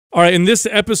All right, in this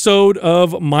episode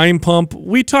of Mind Pump,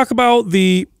 we talk about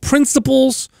the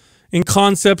principles and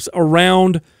concepts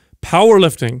around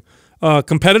powerlifting,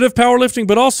 competitive powerlifting,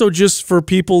 but also just for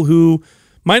people who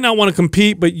might not want to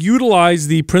compete, but utilize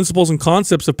the principles and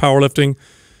concepts of powerlifting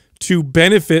to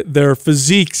benefit their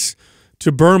physiques,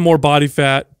 to burn more body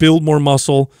fat, build more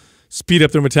muscle, speed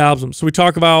up their metabolism. So we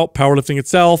talk about powerlifting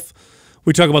itself.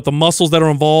 We talk about the muscles that are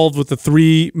involved with the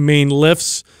three main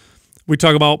lifts. We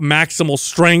talk about maximal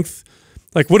strength.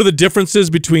 Like, what are the differences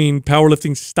between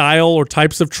powerlifting style or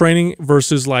types of training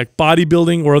versus like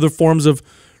bodybuilding or other forms of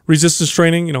resistance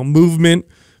training, you know, movement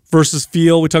versus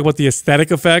feel. We talk about the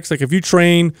aesthetic effects. Like, if you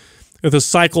train with a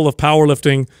cycle of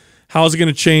powerlifting, how is it going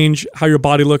to change how your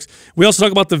body looks? We also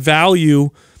talk about the value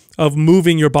of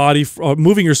moving your body,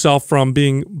 moving yourself from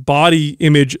being body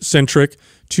image centric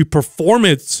to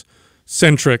performance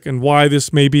centric, and why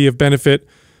this may be of benefit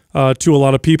to a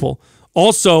lot of people.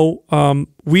 Also,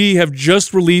 we have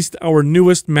just released our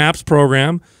newest MAPS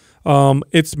program.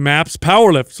 It's MAPS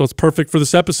Powerlift, so it's perfect for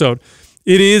this episode.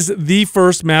 It is the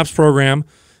first MAPS program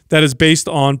that is based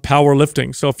on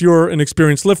powerlifting. So if you're an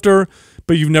experienced lifter,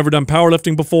 but you've never done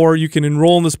powerlifting before, you can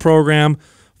enroll in this program,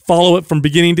 follow it from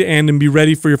beginning to end, and be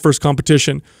ready for your first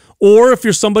competition. Or if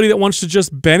you're somebody that wants to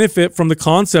just benefit from the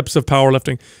concepts of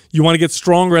powerlifting, you want to get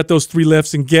stronger at those three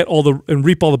lifts and get and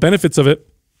reap all the benefits of it,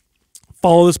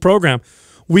 follow this program.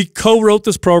 We co-wrote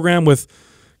this program with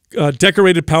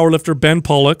decorated powerlifter Ben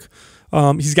Pollock.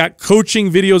 He's got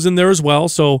coaching videos in there as well.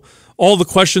 So all the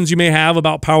questions you may have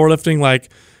about powerlifting,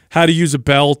 like how to use a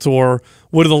belt, or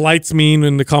what do the lights mean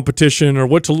in the competition, or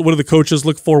what do the coaches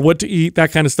look for, what to eat,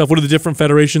 that kind of stuff. What do the different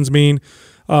federations mean?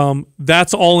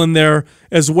 That's all in there,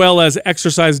 as well as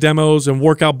exercise demos and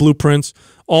workout blueprints,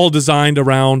 all designed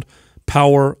around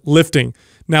powerlifting.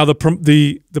 Now,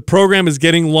 the program is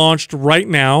getting launched right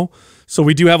now, so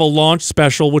we do have a launch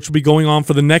special, which will be going on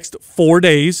for the next 4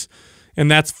 days,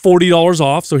 and that's $40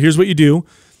 off. So here's what you do.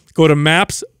 Go to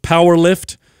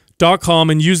mapspowerlift.com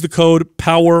and use the code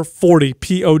POWER40,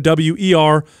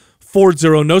 P-O-W-E-R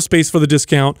 40, no space for the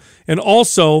discount. And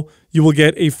also, you will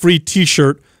get a free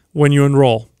t-shirt when you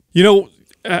enroll. You know,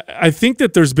 I think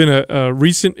that there's been a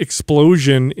recent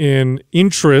explosion in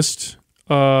interest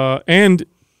and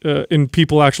in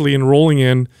people actually enrolling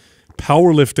in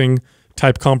powerlifting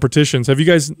type competitions. Have you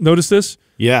guys noticed this?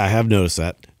 Yeah, I have noticed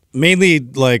that. Mainly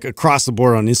like across the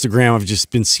board on Instagram, I've just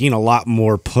been seeing a lot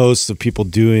more posts of people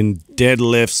doing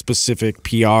deadlift specific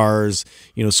PRs,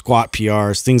 you know, squat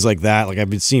PRs, things like that. Like,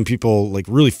 I've been seeing people like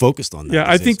really focused on that. Yeah,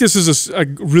 I think this is a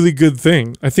really good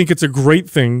thing. I think it's a great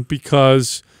thing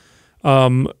because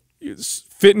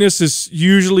fitness is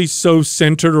usually so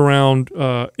centered around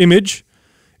image.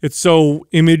 It's so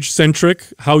image-centric,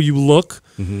 how you look,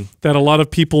 that a lot of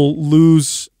people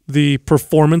lose the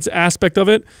performance aspect of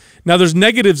it. Now, there's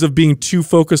negatives of being too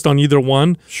focused on either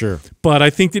one. Sure. But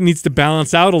I think it needs to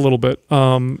balance out a little bit.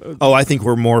 I think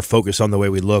we're more focused on the way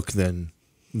we look than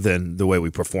the way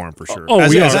we perform, for sure.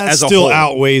 That still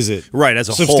outweighs it. Right, as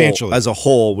a substantially. whole. As a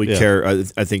whole, we care,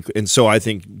 I think. And so I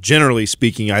think, generally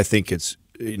speaking, I think it's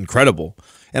incredible.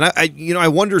 And I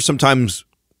wonder sometimes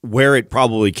where it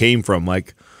probably came from.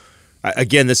 Like,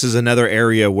 again, this is another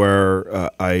area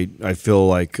where I feel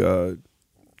like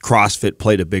CrossFit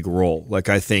played a big role. Like,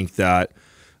 I think that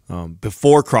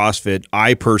before CrossFit,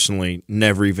 I personally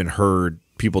never even heard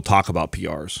people talk about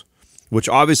PRs, which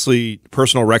obviously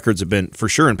personal records have been, for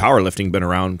sure, in powerlifting, been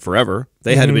around forever.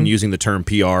 They had been using the term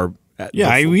PR.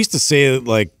 We used to say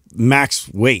like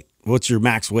max weight. What's your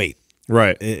max weight?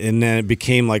 Right. And then it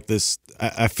became like this.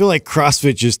 I feel like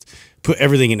CrossFit just put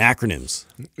everything in acronyms.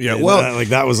 Yeah, well, like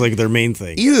that was like their main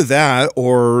thing. Either that,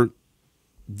 or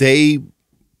they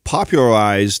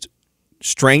popularized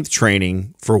strength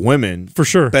training for women, for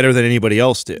sure, better than anybody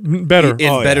else did. Better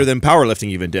than powerlifting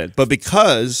even did. But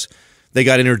because they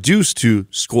got introduced to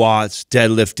squats,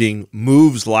 deadlifting,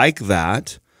 moves like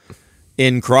that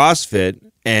in CrossFit,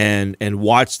 and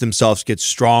watched themselves get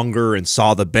stronger and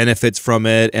saw the benefits from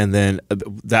it, and then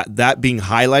that being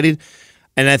highlighted.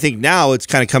 And I think now it's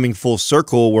kind of coming full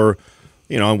circle where,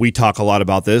 you know, and we talk a lot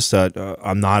about this, that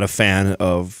I'm not a fan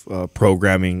of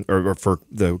programming or for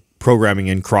the programming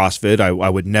in CrossFit. I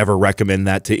would never recommend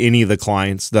that to any of the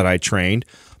clients that I trained,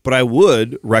 but I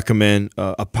would recommend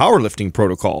a powerlifting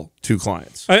protocol to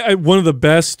clients. One of the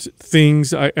best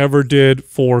things I ever did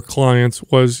for clients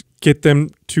was get them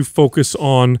to focus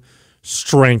on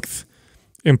strength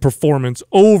and performance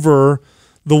over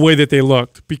the way that they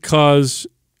looked, because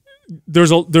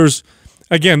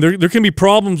again, there can be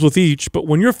problems with each, but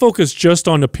when you're focused just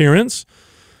on appearance,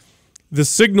 the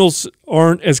signals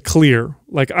aren't as clear.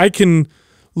 Like, I can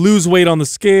lose weight on the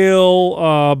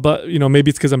scale, but maybe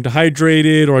it's because I'm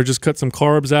dehydrated or I just cut some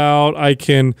carbs out. I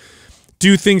can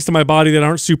do things to my body that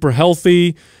aren't super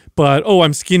healthy, but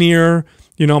I'm skinnier.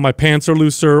 My pants are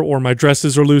looser or my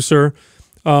dresses are looser.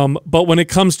 But when it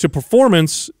comes to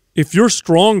performance, if you're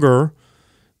stronger,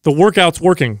 the workout's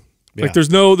working. Yeah. Like there's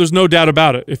no doubt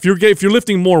about it. If you're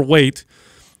lifting more weight,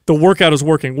 the workout is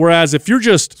working. Whereas if you're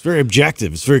just... It's very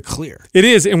objective. It's very clear. It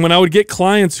is. And when I would get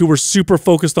clients who were super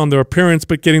focused on their appearance,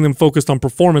 but getting them focused on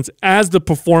performance, as the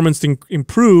performance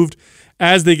improved,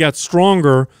 as they got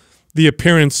stronger, the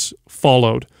appearance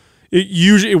followed.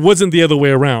 It wasn't the other way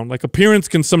around. Like appearance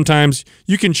can sometimes,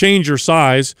 you can change your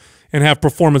size and have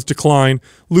performance decline,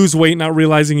 lose weight, not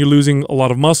realizing you're losing a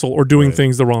lot of muscle or doing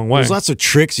things the wrong way. There's lots of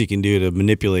tricks you can do to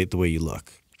manipulate the way you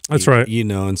look. That's right.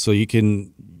 And so you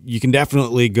can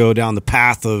definitely go down the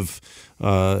path of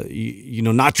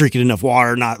not drinking enough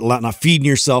water, not feeding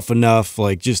yourself enough,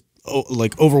 like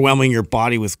overwhelming your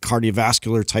body with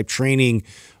cardiovascular type training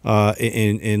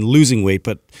and losing weight.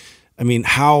 But I mean,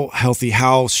 how healthy,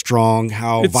 how strong,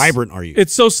 how vibrant are you?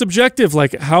 It's so subjective.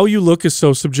 Like how you look is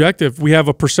so subjective. We have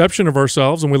a perception of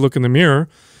ourselves when we look in the mirror,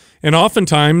 and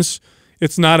oftentimes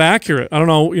it's not accurate. I don't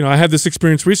know. I had this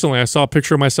experience recently. I saw a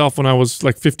picture of myself when I was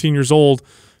like 15 years old,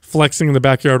 flexing in the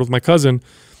backyard with my cousin.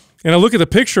 And I look at the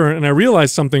picture and I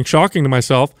realized something shocking to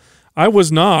myself. I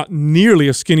was not nearly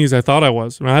as skinny as I thought I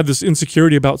was. And I had this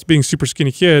insecurity about being a super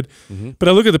skinny kid. But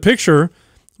I look at the picture, I'm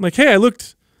like, hey, I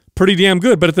looked pretty damn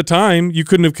good. But at the time, you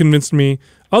couldn't have convinced me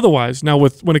otherwise. Now,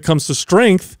 when it comes to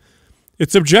strength,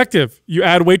 it's objective. You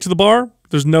add weight to the bar,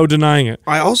 there's no denying it.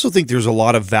 I also think there's a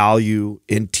lot of value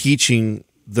in teaching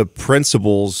the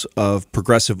principles of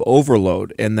progressive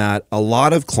overload, and that a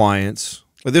lot of clients...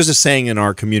 There's a saying in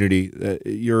our community that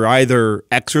you're either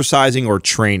exercising or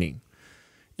training.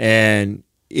 And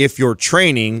if you're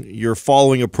training, you're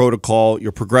following a protocol,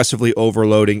 you're progressively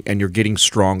overloading, and you're getting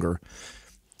stronger.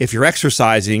 If you're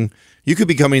exercising, you could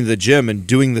be coming to the gym and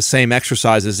doing the same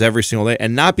exercises every single day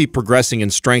and not be progressing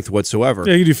in strength whatsoever.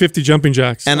 Yeah, you do 50 jumping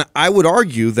jacks. And I would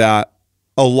argue that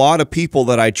a lot of people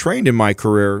that I trained in my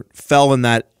career fell in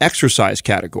that exercise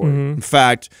category. In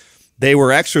fact, they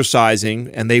were exercising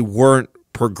and they weren't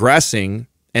progressing,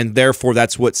 and therefore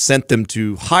that's what sent them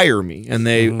to hire me. And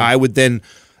I would then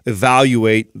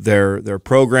evaluate their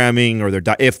programming or their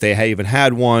if they even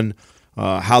had one,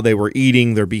 how they were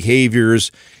eating, their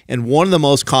behaviors. And one of the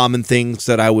most common things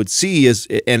that I would see is,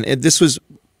 and this was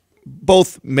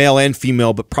both male and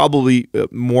female, but probably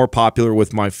more popular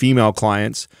with my female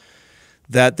clients,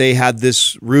 that they had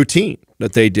this routine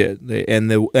that they did,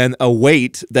 and a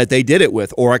weight that they did it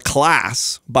with, or a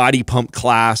class, body pump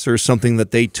class or something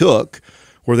that they took,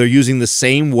 where they're using the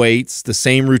same weights, the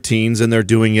same routines, and they're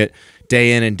doing it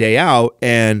day in and day out.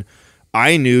 And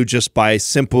I knew just by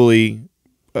simply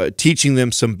teaching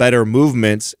them some better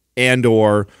movements and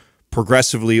or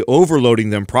progressively overloading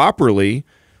them properly,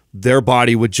 their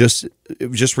body would just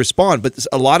respond. But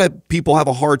a lot of people have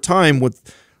a hard time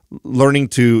with learning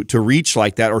to reach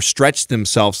like that or stretch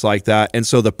themselves like that. And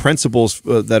so the principles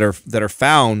that are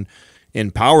found in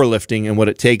powerlifting and what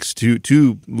it takes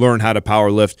to learn how to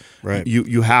powerlift,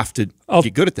 you have to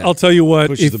get good at that. I'll tell you what,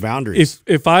 pushes the boundaries.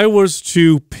 If I was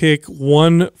to pick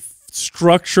one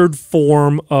structured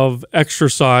form of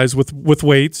exercise with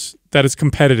weights that is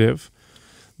competitive,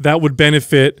 that would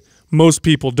benefit most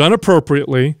people, done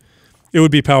appropriately, it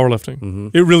would be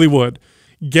powerlifting. It really would.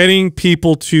 Getting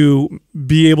people to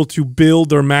be able to build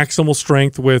their maximal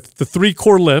strength with the 3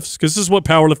 core lifts, because this is what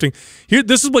powerlifting,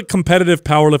 this is what competitive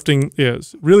powerlifting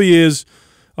is. It really is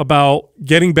about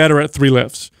getting better at 3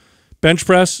 lifts: bench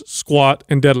press, squat,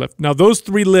 and deadlift. Now, those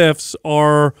 3 lifts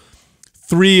are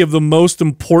 3 of the most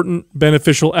important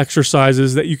beneficial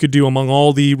exercises that you could do among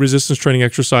all the resistance training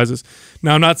exercises.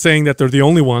 Now, I'm not saying that they're the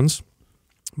only ones,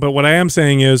 but what I am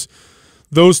saying is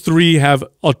those 3 have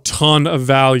a ton of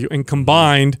value, and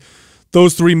combined,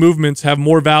 those 3 movements have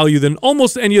more value than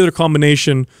almost any other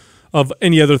combination of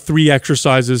any other 3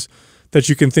 exercises that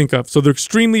you can think of. So they're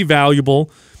extremely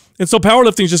valuable. And so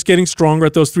powerlifting is just getting stronger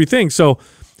at those 3 things. So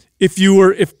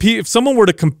if someone were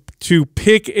to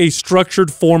pick a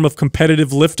structured form of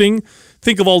competitive lifting,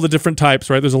 think of all the different types,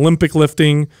 right? There's Olympic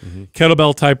lifting,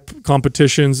 kettlebell type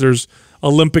competitions, there's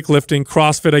Olympic lifting,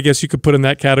 CrossFit, I guess you could put in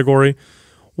that category.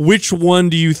 Which one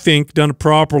do you think, done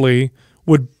properly,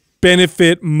 would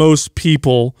benefit most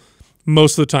people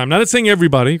most of the time? Not saying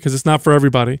everybody, because it's not for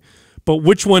everybody, but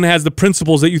which one has the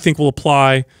principles that you think will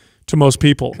apply to most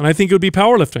people? And I think it would be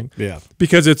powerlifting. Yeah.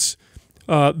 Because it's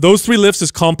those 3 lifts,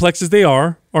 as complex as they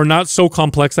are not so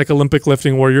complex like Olympic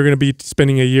lifting, where you're going to be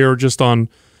spending a year just on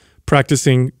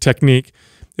practicing technique.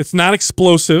 It's not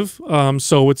explosive,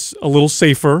 so it's a little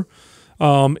safer.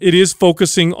 It is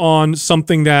focusing on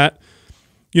something that,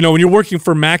 you know, when you're working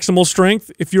for maximal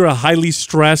strength, if you're a highly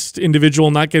stressed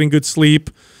individual, not getting good sleep,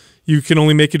 you can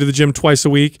only make it to the gym twice a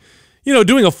week. You know,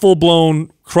 doing a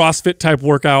full-blown CrossFit type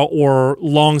workout or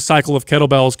long cycle of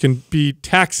kettlebells can be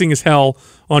taxing as hell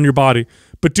on your body.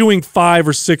 But doing 5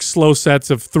 or 6 slow sets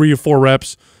of 3 or 4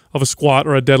 reps of a squat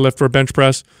or a deadlift or a bench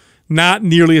press, not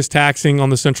nearly as taxing on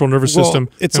the central nervous system.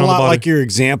 It's a lot like your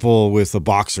example with a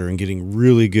boxer and getting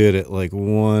really good at like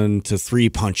 1 to 3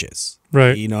 punches.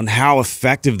 Right. You know, and how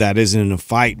effective that is in a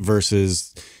fight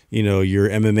versus, you know, your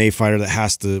MMA fighter that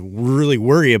has to really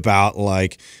worry about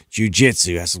like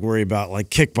jiu-jitsu, has to worry about like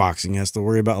kickboxing, has to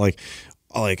worry about like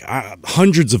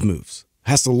hundreds of moves,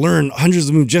 has to learn hundreds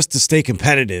of moves just to stay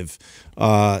competitive,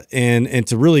 and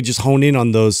to really just hone in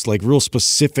on those like real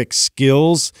specific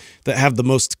skills that have the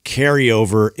most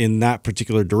carryover in that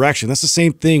particular direction. That's the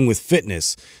same thing with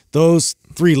fitness. Those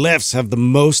 3 lifts have the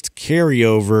most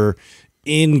carryover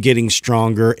in getting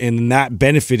stronger and that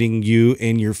benefiting you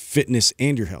and your fitness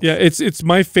and your health. Yeah, it's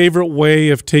my favorite way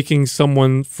of taking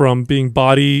someone from being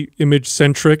body image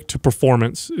centric to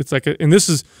performance. It's like, and this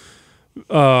is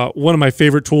one of my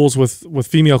favorite tools with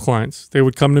female clients. They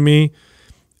would come to me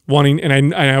wanting,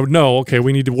 and I would know, okay,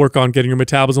 we need to work on getting your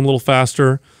metabolism a little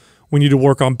faster. We need to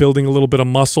work on building a little bit of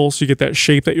muscle so you get that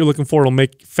shape that you're looking for. It'll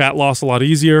make fat loss a lot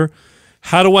easier.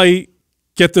 How do I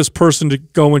get this person to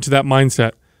go into that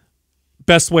mindset?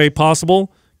 Best way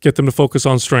possible, get them to focus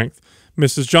on strength.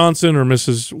 Mrs. Johnson or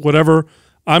Mrs. whatever,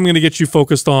 I'm going to get you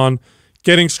focused on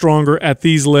getting stronger at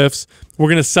these lifts. We're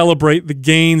going to celebrate the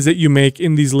gains that you make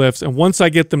in these lifts. And once I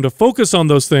get them to focus on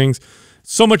those things,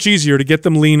 it's so much easier to get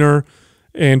them leaner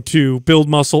and to build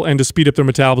muscle and to speed up their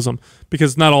metabolism,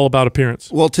 because it's not all about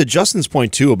appearance. Well, to Justin's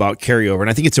point too about carryover, and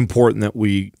I think it's important that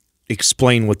we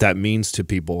explain what that means to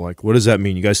people. Like, what does that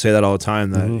mean? You guys say that all the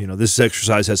time, that you know, this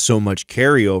exercise has so much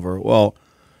carryover. Well,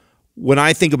 when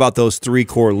I think about those 3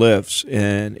 core lifts,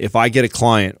 and if I get a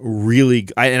client really,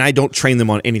 and I don't train them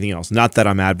on anything else, not that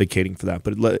I'm advocating for that,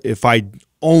 but if I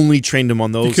only trained them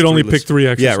on those, you could only pick 3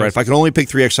 exercises. Yeah, right. If I could only pick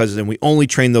 3 exercises and we only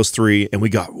trained those 3 and we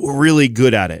got really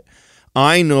good at it,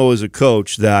 I know as a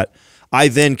coach that I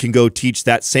then can go teach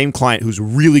that same client who's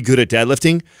really good at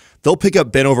deadlifting. They'll pick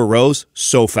up bent over rows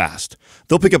so fast.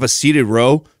 They'll pick up a seated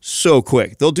row so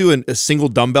quick. They'll do a single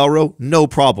dumbbell row, no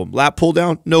problem. Lat pull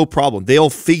down, no problem. They'll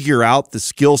figure out the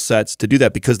skill sets to do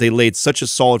that because they laid such a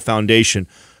solid foundation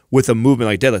with a movement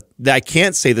like deadlift. I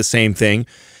can't say the same thing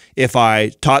if I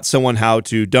taught someone how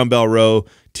to dumbbell row,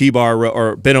 T-bar row,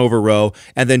 or bent over row,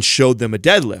 and then showed them a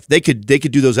deadlift. They could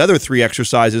do those other 3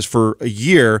 exercises for a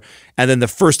year, and then the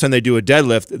first time they do a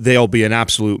deadlift, they'll be an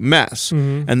absolute mess.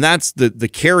 And that's the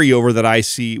carryover that I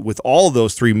see with all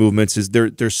those 3 movements. Is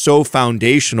they're so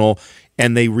foundational,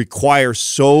 and they require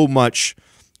so much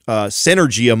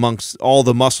synergy amongst all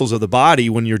the muscles of the body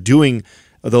when you're doing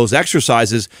those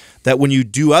exercises, that when you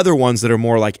do other ones that are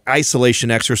more like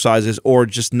isolation exercises or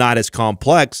just not as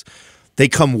complex, they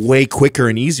come way quicker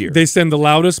and easier. They send the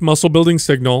loudest muscle building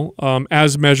signal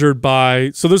as measured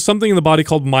by, so there's something in the body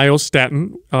called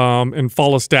myostatin and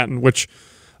follistatin, which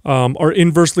are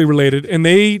inversely related, and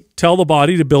they tell the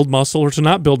body to build muscle or to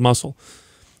not build muscle.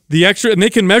 And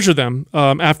they can measure them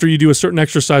after you do a certain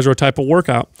exercise or a type of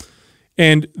workout.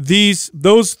 And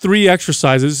those 3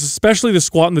 exercises, especially the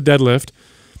squat and the deadlift,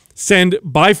 send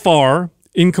by far,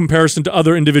 in comparison to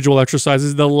other individual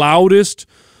exercises, the loudest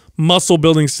muscle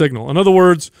building signal. In other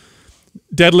words,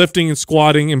 deadlifting and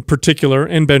squatting in particular,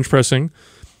 and bench pressing,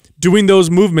 doing those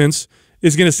movements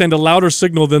is going to send a louder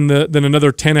signal than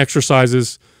another 10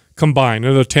 exercises combined,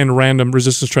 another 10 random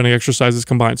resistance training exercises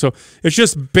combined. So it's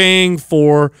just bang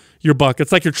for your buck.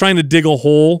 It's like you're trying to dig a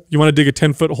hole. You want to dig a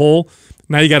 10-foot hole.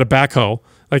 Now you got a backhoe.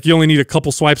 Like, you only need a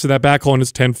couple swipes of that backhoe and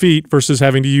it's 10 feet versus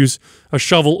having to use a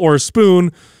shovel or a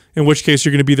spoon, in which case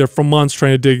you're going to be there for months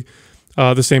trying to dig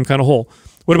the same kind of hole.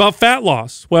 What about fat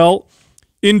loss? Well,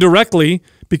 indirectly,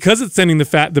 because it's sending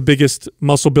the biggest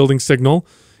muscle building signal,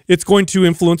 it's going to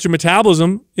influence your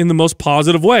metabolism in the most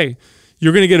positive way.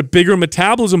 You're going to get a bigger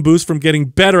metabolism boost from getting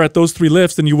better at those 3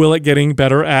 lifts than you will at getting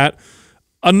better at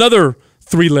another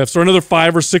 3 lifts or another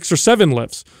 5 or 6 or 7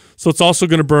 lifts. So it's also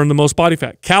going to burn the most body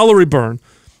fat. Calorie burn.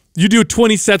 You do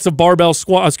 20 reps of barbell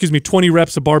squats, you're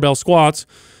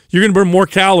going to burn more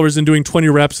calories than doing 20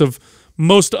 reps of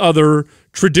most other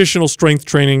traditional strength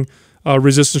training,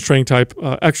 resistance training type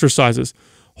exercises.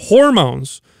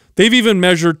 Hormones. They've even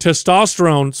measured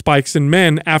testosterone spikes in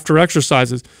men after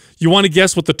exercises. You want to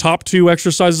guess what the top 2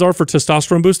 exercises are for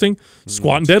testosterone boosting?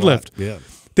 Squat and deadlift. Yeah.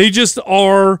 They just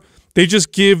are They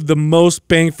just give the most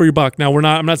bang for your buck. Now,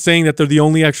 I'm not saying that they're the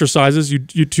only exercises. You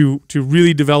to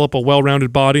really develop a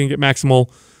well-rounded body and get maximal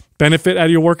benefit out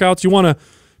of your workouts, you want to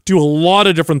do a lot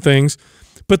of different things.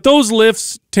 But those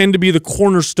lifts tend to be the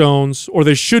cornerstones, or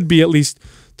they should be at least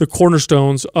the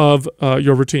cornerstones of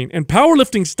your routine. And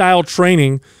powerlifting style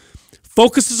training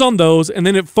focuses on those, and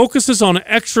then it focuses on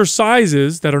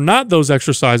exercises that are not those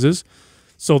exercises.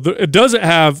 So it doesn't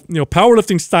have,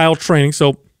 powerlifting style training.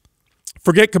 So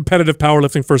forget competitive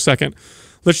powerlifting for a second.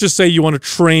 Let's just say you want to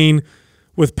train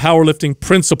with powerlifting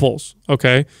principles,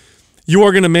 okay? You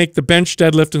are going to make the bench,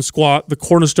 deadlift, and squat the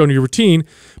cornerstone of your routine,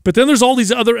 but then there's all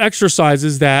these other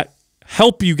exercises that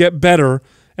help you get better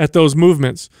at those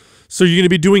movements. So you're going to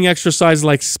be doing exercises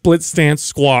like split stance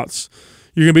squats.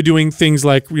 You're going to be doing things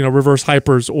like, reverse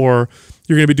hypers, or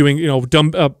you're going to be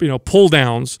doing, pull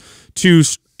downs to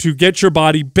get your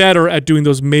body better at doing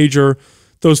those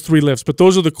 3 lifts. But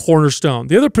those are the cornerstone.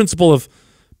 The other principle of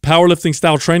powerlifting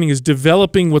style training is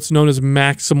developing what's known as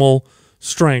maximal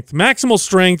strength. Maximal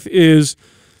strength is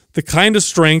the kind of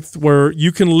strength where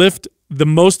you can lift the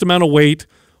most amount of weight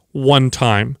one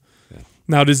time. Yeah.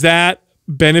 Now, does that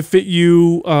benefit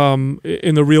you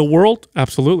in the real world?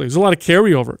 Absolutely. There's a lot of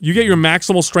carryover. You get your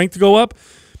maximal strength to go up,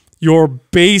 your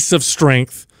base of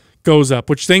strength goes up,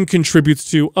 which then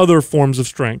contributes to other forms of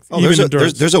strength.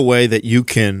 There's a way that you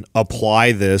can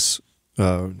apply this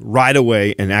right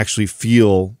away and actually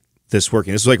feel this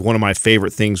working. This is like one of my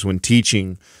favorite things when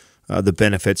teaching the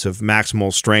benefits of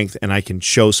maximal strength, and I can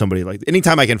show somebody, like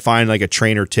anytime I can find like a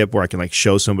trainer tip where I can like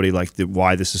show somebody like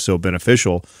why this is so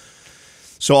beneficial.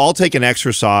 So I'll take an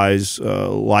exercise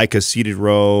like a seated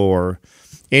row or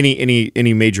any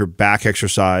major back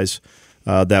exercise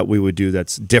that we would do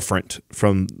that's different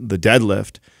from the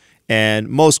deadlift. And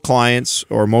most clients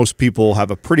or most people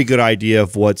have a pretty good idea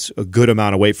of what's a good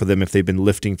amount of weight for them if they've been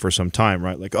lifting for some time,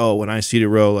 right? Like, oh, when I seated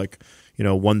row, like,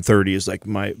 130 is like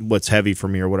what's heavy for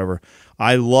me or whatever.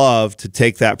 I love to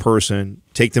take that person,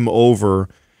 take them over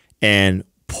and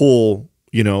pull,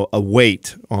 a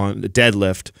weight on the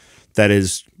deadlift that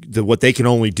is what they can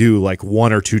only do like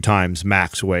 1 or 2 times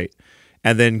max weight,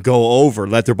 and then go over,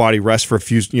 let their body rest for a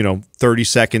few, 30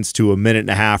 seconds to a minute and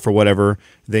a half or whatever,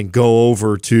 then go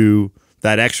over to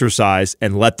that exercise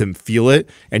and let them feel it,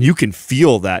 and you can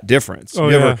feel that difference. Oh,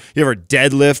 you ever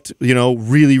deadlift,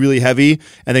 really, really heavy,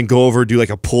 and then go over and do like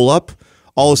a pull-up?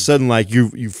 All of a sudden, like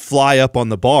you fly up on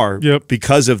the bar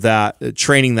because of that,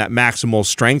 training that maximal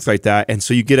strength like that. And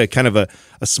so you get a kind of a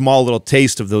small little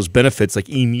taste of those benefits like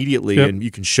immediately, and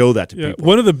you can show that to people.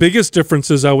 One of the biggest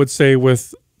differences I would say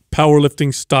with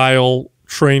powerlifting style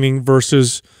training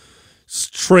versus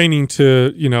training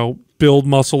to, build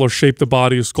muscle or shape the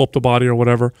body or sculpt the body or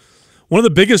whatever. One of the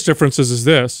biggest differences is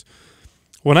this.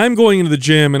 When I'm going into the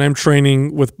gym and I'm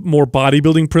training with more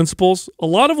bodybuilding principles, a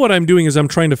lot of what I'm doing is I'm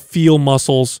trying to feel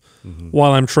muscles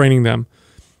while I'm training them.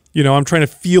 I'm trying to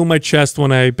feel my chest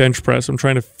when I bench press. I'm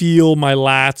trying to feel my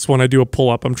lats when I do a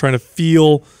pull-up. I'm trying to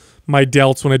feel my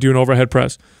delts when I do an overhead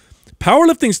press.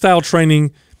 Powerlifting style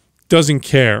training doesn't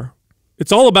care.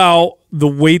 It's all about the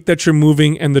weight that you're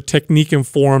moving and the technique and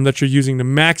form that you're using to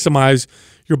maximize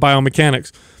your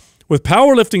biomechanics. With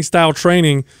powerlifting style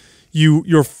training,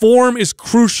 your form is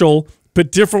crucial,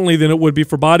 but differently than it would be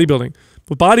for bodybuilding.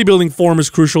 With bodybuilding, form is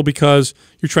crucial because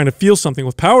you're trying to feel something.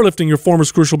 With powerlifting, your form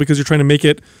is crucial because you're trying to make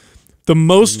it the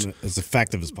most as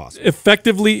effective as possible.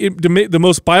 The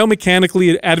most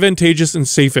biomechanically advantageous and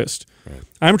safest. Right.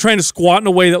 I'm trying to squat in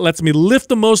a way that lets me lift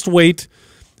the most weight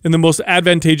in the most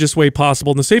advantageous way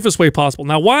possible, in the safest way possible.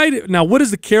 Now, what is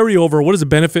the carryover? What is the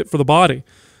benefit for the body?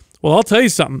 Well, I'll tell you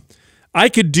something. I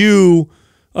could do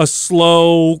a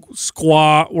slow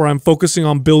squat where I'm focusing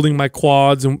on building my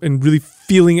quads and really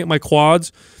feeling it in my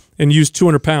quads and use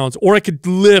 200 pounds. Or I could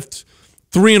lift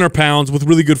 300 pounds with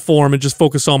really good form and just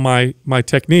focus on my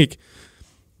technique.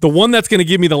 The one that's going to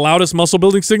give me the loudest muscle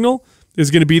building signal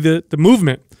is going to be the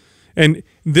movement. And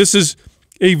this is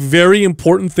a very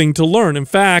important thing to learn. In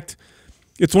fact,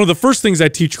 it's one of the first things I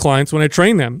teach clients when I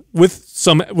train them with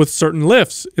certain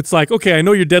lifts. It's like, okay, I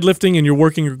know you're deadlifting and you're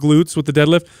working your glutes with the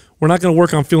deadlift. We're not going to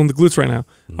work on feeling the glutes right now.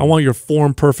 I want your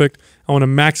form perfect. I want to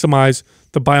maximize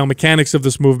the biomechanics of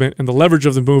this movement and the leverage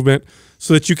of the movement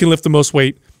so that you can lift the most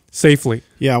weight safely.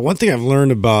 Yeah, one thing I've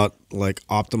learned about like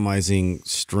optimizing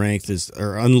strength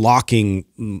or unlocking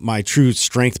my true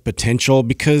strength potential,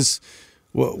 because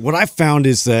what I've found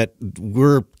is that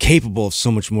we're capable of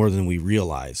so much more than we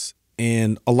realize.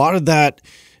 And a lot of that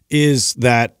is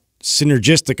that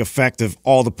synergistic effect of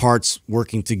all the parts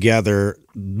working together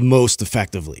most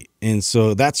effectively. And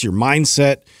so that's your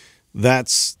mindset.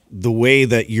 That's the way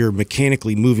that you're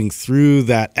mechanically moving through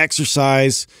that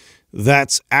exercise.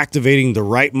 that's activating the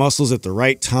right muscles at the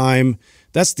right time.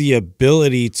 That's the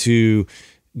ability to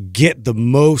get the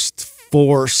most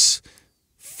force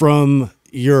from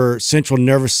your central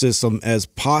nervous system as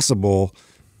possible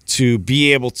to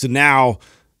be able to now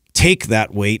take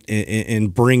that weight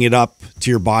and bring it up to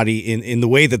your body in the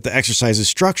way that the exercise is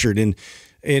structured.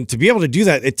 And to be able to do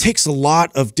that, it takes a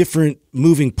lot of different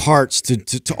moving parts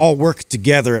to all work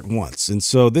together at once. And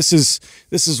so this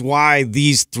is why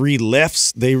these 3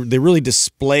 lifts, they really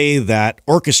display that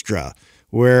orchestra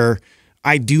where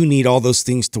I do need all those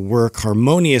things to work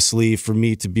harmoniously for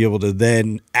me to be able to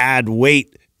then add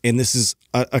weight. And this is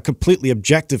a completely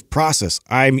objective process.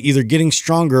 I'm either getting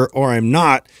stronger or I'm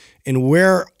not. And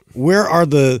where are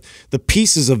the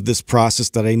pieces of this process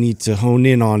that I need to hone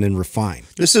in on and refine?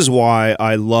 This is why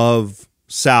I love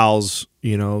Sal's,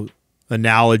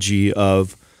 analogy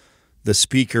of the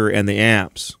speaker and the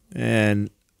amps. And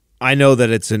I know that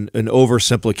it's an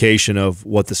oversimplification of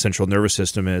what the central nervous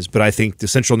system is, but I think the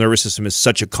central nervous system is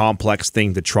such a complex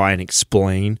thing to try and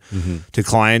explain to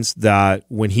clients that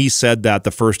when he said that the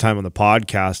first time on the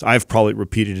podcast, I've probably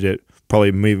repeated it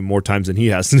maybe more times than he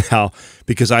has now,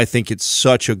 because I think it's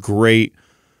such a great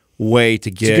way to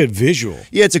get— It's a good visual.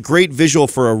 Yeah, it's a great visual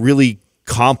for a really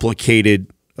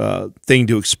complicated thing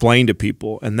to explain to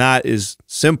people. And that is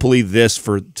simply this,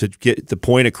 to get the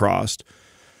point across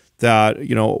that,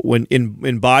 when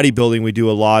in bodybuilding, we do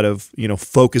a lot of,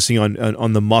 focusing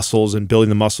on the muscles and building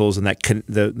the muscles and that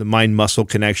the mind muscle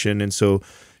connection. And so,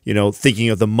 thinking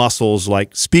of the muscles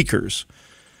like speakers,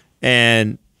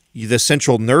 and the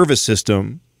central nervous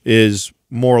system is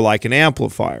more like an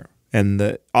amplifier.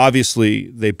 And obviously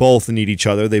they both need each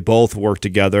other. They both work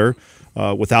together.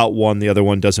 Without one, the other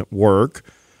one doesn't work.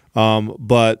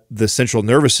 But the central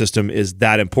nervous system is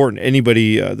that important.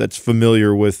 Anybody that's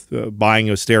familiar with buying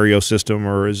a stereo system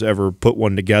or has ever put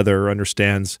one together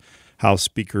understands how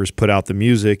speakers put out the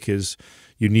music. Is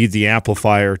you need the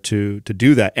amplifier to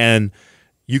do that. And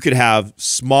you could have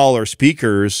smaller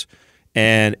speakers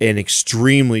and an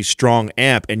extremely strong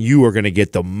amp, and you are going to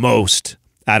get the most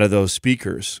out of those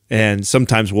speakers. And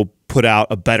sometimes we'll put out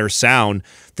a better sound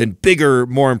than bigger,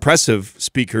 more impressive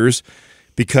speakers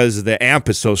because the amp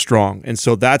is so strong. And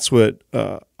so that's what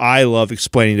I love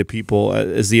explaining to people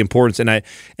is the importance. And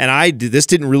this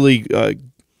didn't really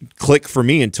click for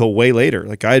me until way later.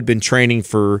 Like I had been training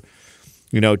for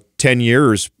 10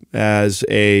 years as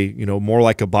a, more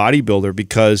like a bodybuilder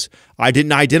because I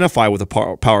didn't identify with a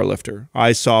power lifter.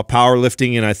 I saw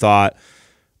powerlifting and I thought,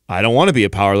 I don't want to be a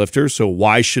power lifter, so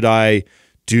why should I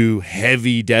do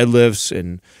heavy deadlifts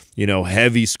and,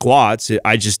 heavy squats?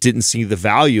 I just didn't see the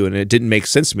value and it didn't make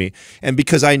sense to me. And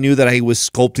because I knew that I was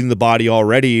sculpting the body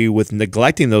already with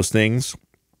neglecting those things,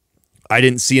 I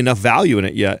didn't see enough value in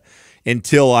it yet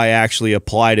until I actually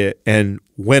applied it. And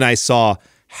when I saw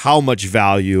how much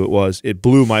value it was, it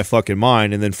blew my fucking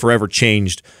mind and then forever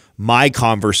changed my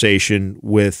conversation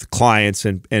with clients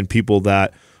and people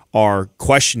that are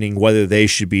questioning whether they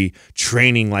should be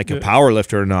training like a power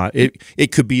lifter or not.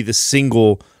 It could be the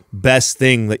single best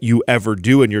thing that you ever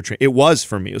do in your training. It was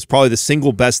for me. It was probably the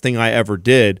single best thing I ever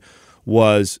did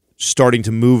was starting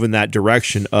to move in that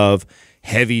direction of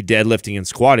heavy deadlifting and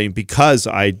squatting because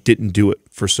I didn't do it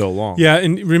for so long. Yeah,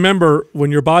 and remember,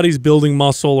 when your body's building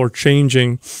muscle or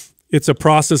changing, it's a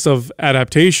process of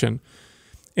adaptation.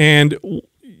 And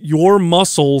your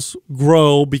muscles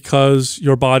grow because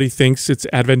your body thinks it's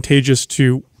advantageous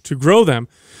to grow them.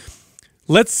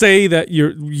 Let's say that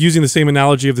you're using the same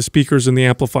analogy of the speakers and the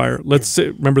amplifier. Let's say,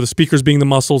 remember the speakers being the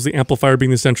muscles, the amplifier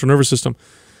being the central nervous system.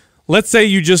 Let's say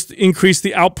you just increase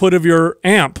the output of your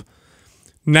amp.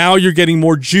 Now you're getting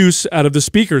more juice out of the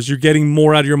speakers. You're getting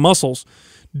more out of your muscles.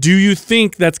 Do you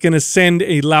think that's going to send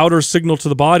a louder signal to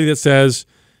the body that says,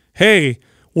 hey,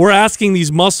 we're asking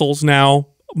these muscles now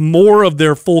more of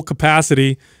their full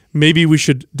capacity. Maybe we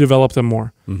should develop them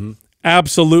more. Mm-hmm.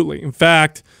 Absolutely. In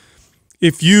fact,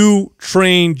 if you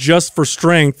train just for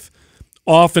strength,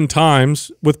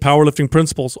 oftentimes with powerlifting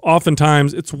principles,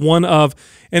 oftentimes it's one of,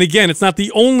 and again, it's not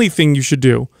the only thing you should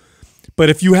do, but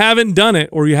if you haven't done it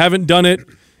or you haven't done it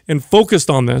and focused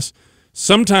on this,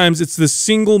 sometimes it's the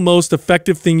single most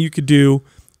effective thing you could do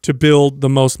to build the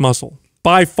most muscle.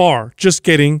 By far, just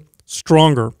getting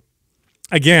stronger.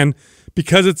 Again,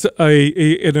 because it's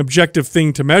an objective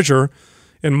thing to measure,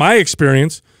 in my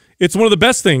experience, it's one of the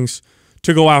best things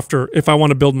to go after if I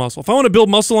want to build muscle. If I want to build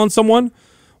muscle on someone,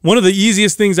 one of the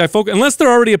easiest things I focus, unless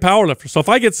they're already a powerlifter. So if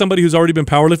I get somebody who's already been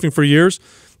powerlifting for years,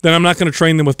 then I'm not going to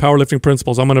train them with powerlifting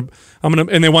principles. And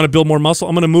they want to build more muscle,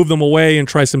 I'm going to move them away and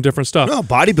try some different stuff. No,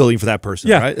 bodybuilding for that person,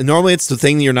 Yeah. right? And normally it's the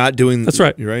thing that you're not doing. That's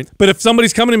right. Right. But if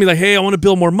somebody's coming to me like, hey, I want to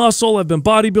build more muscle, I've been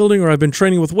bodybuilding, or I've been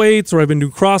training with weights, or I've been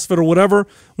doing CrossFit or whatever,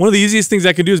 one of the easiest things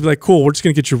I can do is be like, cool, we're just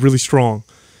going to get you really strong.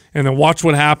 And then watch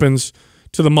what happens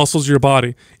to the muscles of your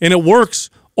body. And it works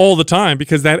all the time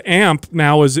because that amp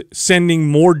now is sending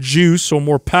more juice or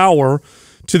more power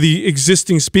to the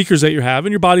existing speakers that you have.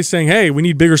 And your body's saying, hey, we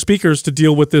need bigger speakers to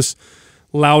deal with this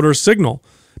louder signal.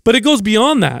 But it goes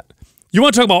beyond that. You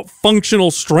want to talk about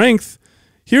functional strength?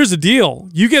 Here's the deal.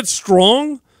 You get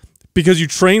strong because you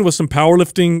train with some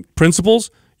powerlifting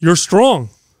principles. You're strong.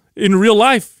 In real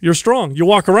life, you're strong. You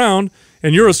walk around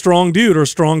and you're a strong dude or a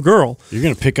strong girl. You're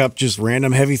going to pick up just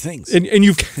random heavy things. And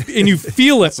you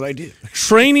feel it. That's what I did.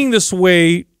 Training this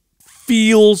way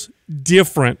feels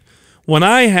different. When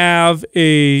I have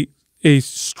a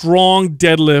strong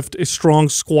deadlift, a strong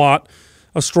squat,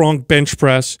 a strong bench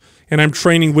press, and I'm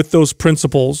training with those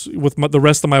principles with the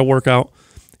rest of my workout,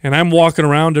 and I'm walking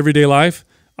around everyday life,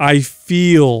 I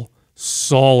feel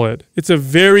solid. It's a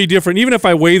very different, even if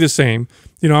I weigh the same,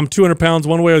 I'm 200 pounds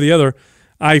one way or the other,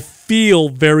 I feel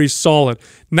very solid.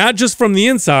 Not just from the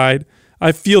inside,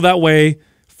 I feel that way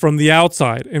from the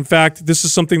outside. In fact, this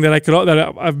is something that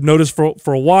I've noticed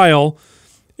for a while,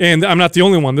 and I'm not the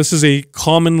only one. This is a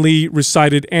commonly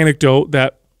recited anecdote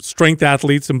that strength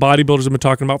athletes and bodybuilders have been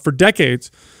talking about for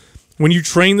decades. When you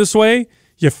train this way,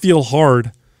 you feel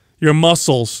hard. Your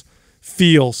muscles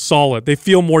feel solid. They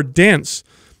feel more dense.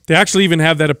 They actually even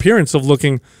have that appearance of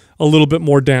looking a little bit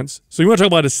more dense. So you want to talk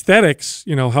about aesthetics,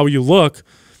 how you look.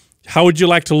 How would you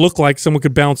like to look like someone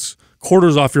could bounce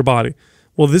quarters off your body?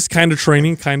 Well, this kind of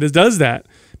training kind of does that.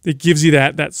 It gives you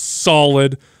that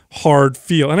solid, hard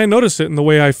feel. And I notice it in the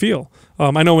way I feel.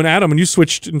 I know when you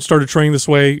switched and started training this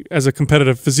way as a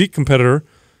competitive physique competitor,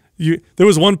 there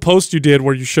was one post you did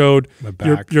where you showed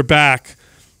your back,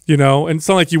 and it's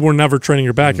not like you were never training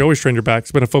your back. You always train your back.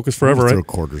 It's been a focus forever, right? Throw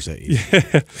quarters at you.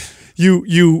 Yeah.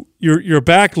 Your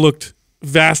back looked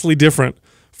vastly different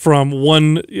from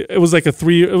it was like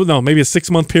maybe a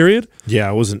 6 month period.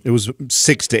 Yeah, it was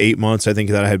 6 to 8 months, I think,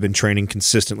 that I had been training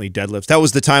consistently deadlifts. That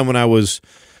was the time when I was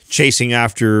chasing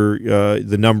after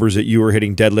the numbers that you were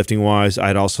hitting deadlifting wise.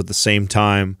 I'd also at the same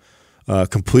time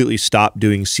completely stopped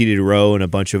doing seated row and a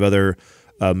bunch of other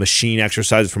machine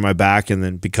exercises for my back. And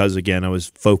then because, again, I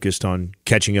was focused on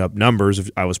catching up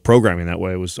numbers, I was programming that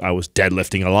way. I was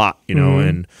deadlifting a lot,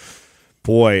 and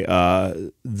boy,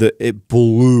 it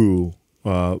blew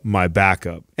my back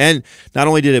up. And not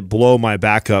only did it blow my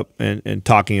back up and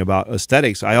talking about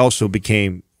aesthetics, I also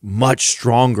became much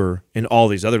stronger in all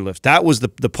these other lifts. That was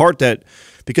the part that,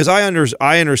 because I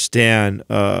understand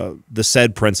the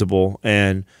said principle,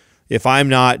 and if I'm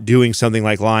not doing something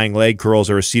like lying leg curls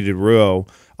or a seated row,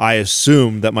 I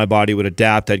assume that my body would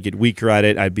adapt. I'd get weaker at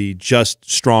it. I'd be just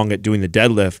strong at doing the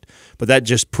deadlift. But that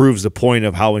just proves the point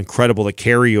of how incredible the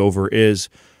carryover is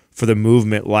for the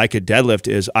movement like a deadlift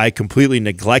is. I completely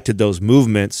neglected those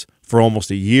movements for almost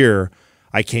a year.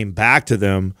 I came back to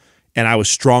them, and I was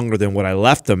stronger than what I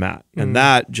left them at. And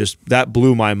that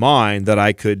blew my mind that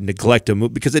I could neglect a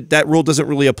move, because that rule doesn't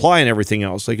really apply in everything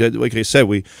else. Like I said,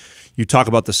 you talk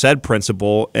about the said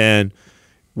principle, and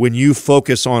when you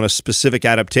focus on a specific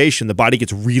adaptation, the body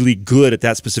gets really good at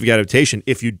that specific adaptation.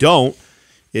 If you don't,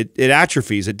 it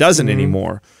atrophies. It doesn't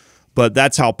anymore. But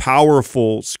that's how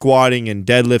powerful squatting and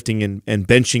deadlifting and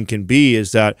benching can be,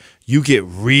 is that you get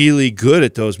really good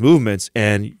at those movements,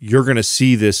 and you're going to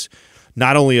see this,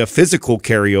 not only a physical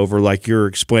carryover like you're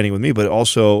explaining with me, but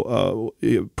also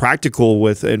practical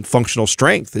and functional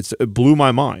strength. It blew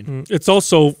my mind. It's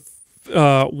also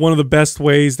one of the best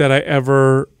ways that I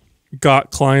ever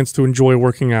got clients to enjoy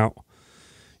working out.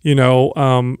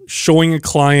 Showing a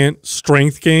client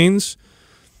strength gains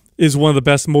is one of the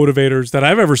best motivators that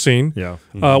I've ever seen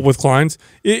with clients.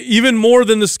 Even more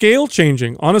than the scale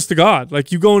changing, honest to God.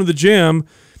 Like, you go into the gym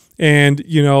and,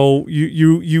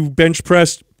 you bench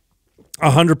pressed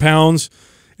 100 pounds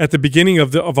at the beginning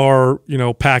of our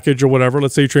package or whatever.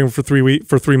 Let's say you train for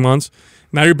 3 months.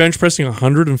 Now you're bench pressing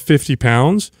 150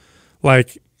 pounds.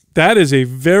 Like, that is a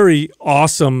very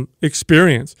awesome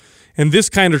experience. And this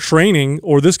kind of training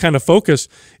or this kind of focus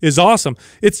is awesome.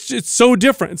 It's so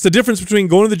different. It's the difference between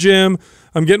going to the gym,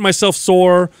 I'm getting myself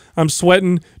sore, I'm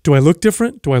sweating. Do I look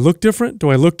different? Do I look different? Do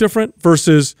I look different?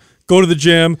 Versus go to the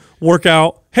gym, work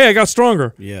out. Hey, I got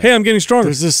stronger. Yeah. Hey, I'm getting stronger.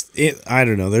 There's I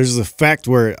don't know. There's a fact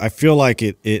where I feel like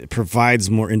it provides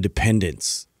more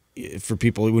independence for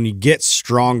people, when you get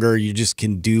stronger, you just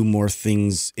can do more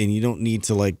things, and you don't need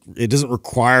to, like, it doesn't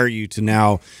require you to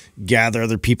now gather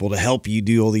other people to help you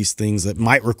do all these things that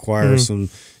might require some,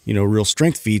 real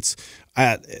strength feats.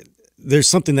 There's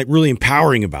something that really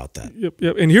empowering about that.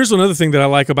 Yep. And here's another thing that I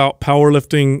like about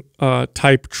powerlifting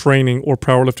type training or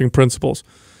powerlifting principles.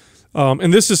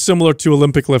 And this is similar to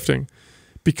Olympic lifting.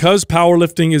 Because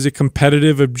powerlifting is a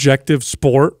competitive, objective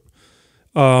sport,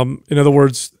 in other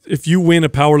words, if you win a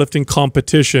powerlifting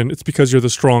competition, it's because you're the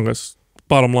strongest.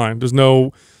 Bottom line, there's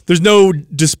no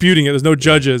disputing it. There's no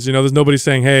judges. There's nobody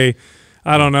saying, "Hey,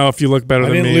 I don't know if you look better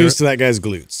than me." I didn't lose to that guy's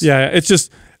glutes. Yeah, it's just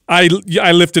I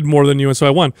lifted more than you, and so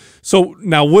I won. So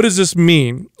now, what does this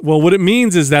mean? Well, what it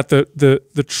means is that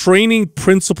the training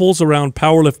principles around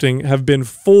powerlifting have been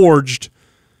forged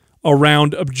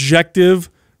around objective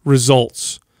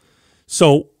results.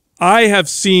 So I have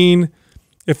seen.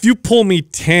 If you pull me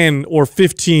 10 or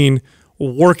 15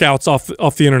 workouts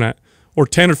off the internet, or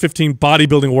 10 or 15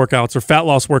 bodybuilding workouts or fat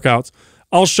loss workouts,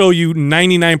 I'll show you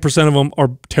 99% of them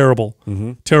are terrible,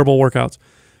 terrible workouts.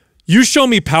 You show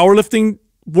me powerlifting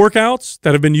workouts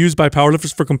that have been used by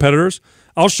powerlifters for competitors,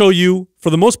 I'll show you,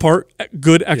 for the most part,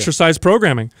 good exercise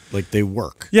programming. Like they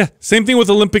work. Yeah, same thing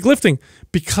with Olympic lifting,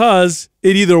 because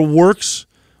it either works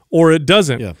or it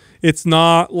doesn't. Yeah. It's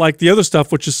not like the other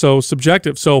stuff, which is so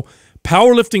subjective. So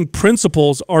powerlifting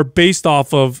principles are based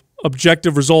off of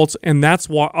objective results, and that's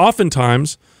why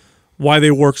oftentimes why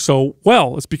they work so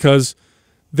well. It's because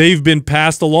they've been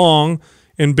passed along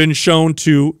and been shown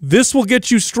to, this will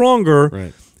get you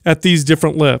stronger at these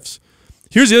different lifts.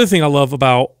 Here's the other thing I love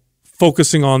about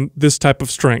focusing on this type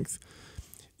of strength.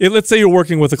 Let's say you're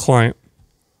working with a client,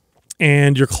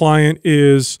 and your client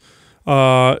is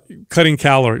cutting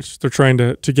calories. They're trying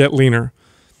to get leaner.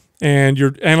 And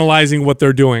you're analyzing what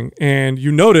they're doing, and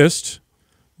you noticed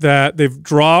that they've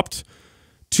dropped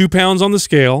 2 pounds on the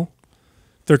scale.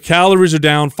 Their calories are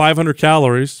down 500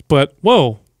 calories, but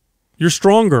whoa, you're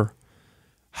stronger.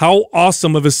 How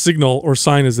awesome of a signal or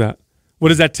sign is that? What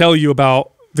does that tell you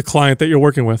about the client that you're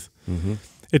working with?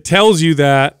 It tells you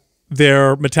that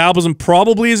their metabolism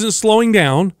probably isn't slowing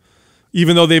down,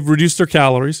 even though they've reduced their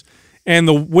calories, and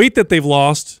the weight that they've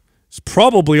lost is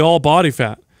probably all body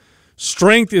fat.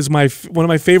 Strength is one of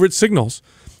my favorite signals.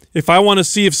 If I want to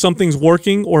see if something's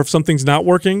working or if something's not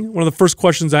working, one of the first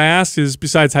questions I ask is,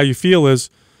 besides how you feel,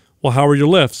 is, well, how are your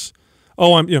lifts?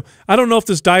 Oh, I don't know if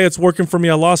this diet's working for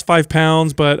me. I lost 5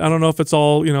 pounds, but I don't know if it's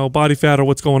all, body fat or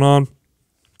what's going on.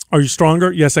 Are you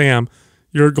stronger? Yes, I am.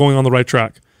 You're going on the right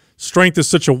track. Strength is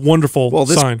such a wonderful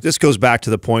sign. This goes back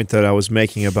to the point that I was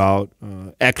making about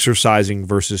exercising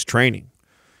versus training.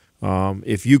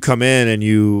 If you come in and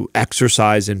you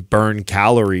exercise and burn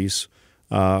calories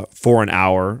for an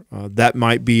hour, that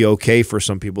might be okay for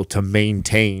some people to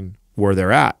maintain where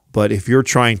they're at. But if you're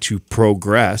trying to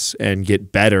progress and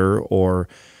get better, or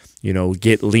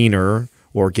get leaner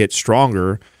or get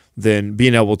stronger, then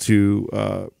being able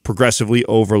to progressively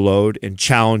overload and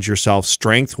challenge yourself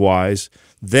strength-wise,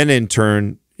 then in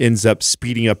turn ends up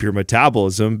speeding up your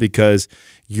metabolism, because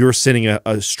you're sending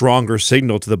a stronger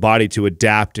signal to the body to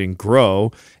adapt and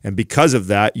grow. And because of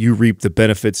that, you reap the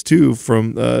benefits too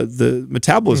from the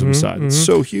metabolism side. It's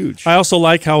so huge. I also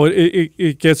like how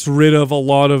it gets rid of a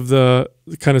lot of the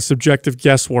kind of subjective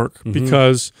guesswork,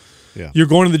 because you're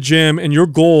going to the gym, and your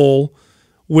goal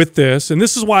with this, and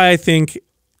this is why I think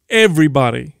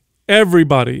everybody,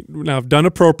 now done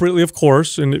appropriately, of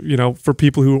course, and for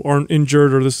people who aren't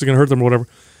injured or this is going to hurt them or whatever,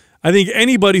 I think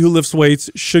anybody who lifts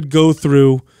weights should go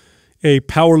through a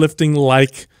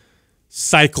powerlifting-like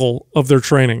cycle of their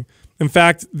training. In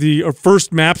fact, our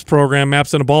first MAPS program,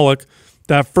 MAPS Anabolic,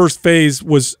 that first phase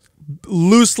was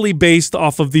loosely based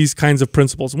off of these kinds of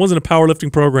principles. It wasn't a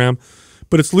powerlifting program,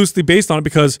 but it's loosely based on it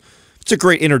because it's a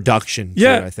great introduction to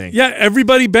it, I think. Yeah,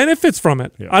 everybody benefits from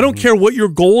it. I don't care what your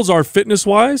goals are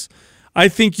fitness-wise. I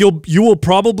think you will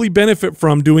probably benefit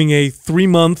from doing a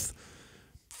 3-month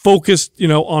focused,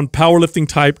 on powerlifting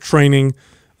type training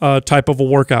type of a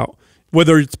workout.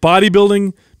 Whether it's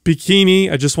bodybuilding,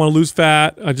 bikini, I just want to lose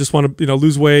fat, I just want to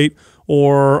lose weight,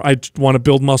 or I want to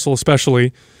build muscle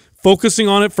especially. Focusing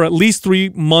on it for at least 3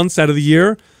 months out of the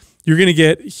year, you're going to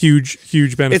get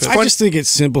huge benefits. I just think it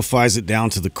simplifies it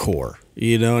down to the core,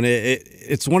 and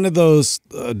it's one of those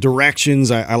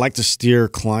directions I like to steer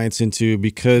clients into,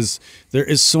 because there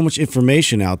is so much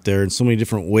information out there and so many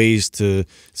different ways to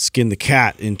skin the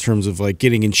cat in terms of like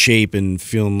getting in shape and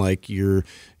feeling like you're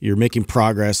making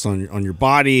progress on your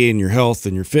body and your health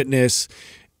and your fitness.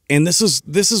 And this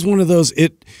is one of those,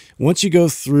 once you go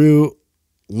through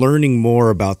learning more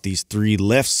about these 3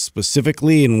 lifts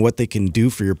specifically and what they can do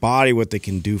for your body, what they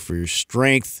can do for your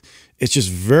strength. It's just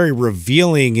very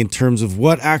revealing in terms of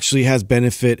what actually has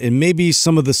benefit and maybe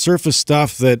some of the surface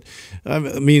stuff that, I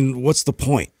mean, what's the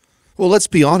point? Well, let's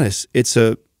be honest. It's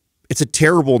a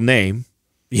terrible name.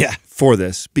 Yeah. For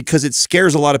this, because it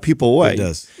scares a lot of people away. It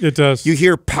does. It does. You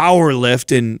hear power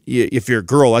lift, and if you're a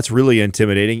girl, that's really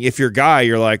intimidating. If you're a guy,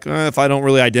 you're like, if I don't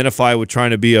really identify with trying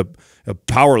to be a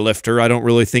power lifter, I don't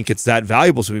really think it's that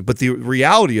valuable to me. But the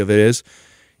reality of it is,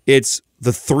 it's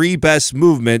the 3 best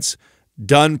movements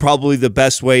done probably the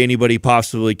best way anybody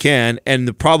possibly can,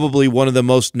 and probably one of the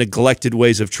most neglected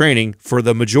ways of training for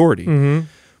the majority.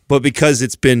 But because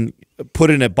it's been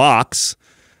put in a box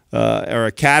or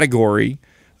a category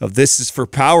of this is for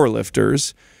power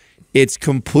lifters, it's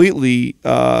completely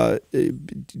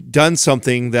done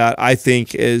something that I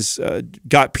think is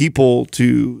got people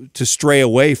to stray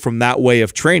away from that way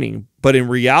of training. But in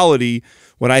reality,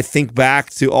 when I think back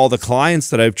to all the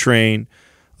clients that I've trained,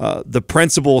 the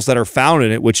principles that are found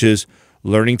in it, which is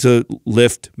learning to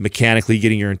lift mechanically,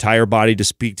 getting your entire body to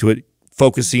speak to it,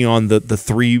 focusing on the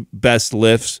 3 best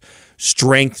lifts,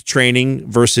 strength training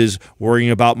versus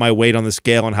worrying about my weight on the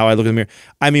scale and how I look in the mirror.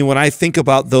 I mean, when I think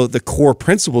about the core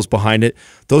principles behind it,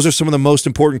 those are some of the most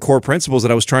important core principles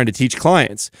that I was trying to teach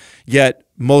clients. Yet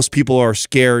most people are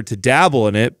scared to dabble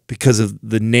in it because of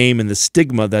the name and the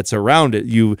stigma that's around it.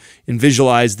 You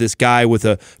visualize this guy with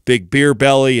a big beer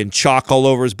belly and chalk all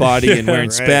over his body and wearing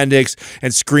spandex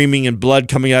and screaming and blood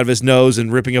coming out of his nose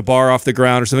and ripping a bar off the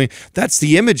ground or something. That's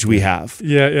the image we have.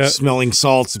 Yeah. Smelling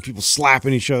salts and people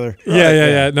slapping each other.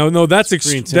 Yeah. No, that's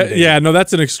extreme. No,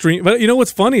 that's an extreme. But you know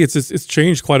what's funny? It's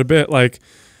changed quite a bit. Like,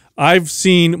 I've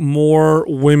seen more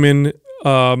women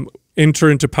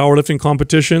enter into powerlifting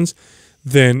competitions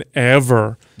than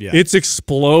ever. Yeah. It's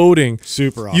exploding.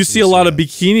 Super awesome. You see a lot of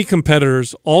bikini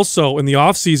competitors also in the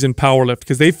off-season powerlift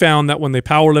because they found that when they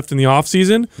powerlift in the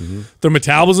off-season, their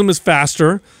metabolism is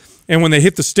faster, and when they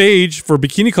hit the stage for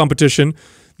bikini competition,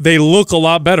 they look a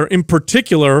lot better, in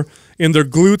particular in their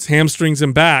glutes, hamstrings,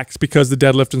 and backs, because the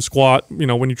deadlift and squat, you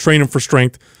know, when you train them for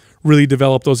strength, really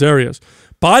develop those areas.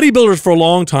 Bodybuilders for a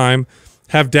long time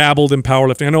have dabbled in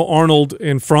powerlifting. I know Arnold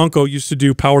and Franco used to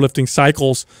do powerlifting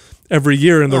cycles every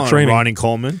year in their training. Ronnie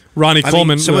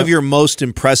Coleman. Some of your most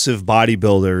impressive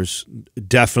bodybuilders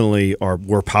definitely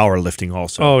were powerlifting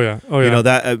also. Oh yeah. You know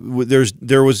that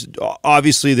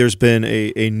there's been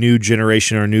a new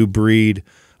generation or a new breed.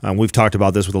 We've talked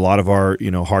about this with a lot of our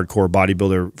hardcore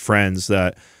bodybuilder friends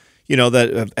that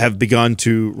have begun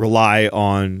to rely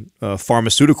on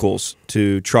pharmaceuticals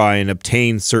to try and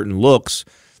obtain certain looks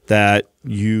that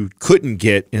you couldn't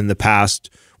get in the past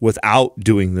without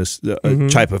doing this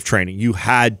type of training. You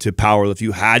had to powerlift.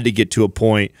 You had to get to a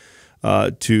point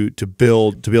to be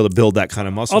able to build that kind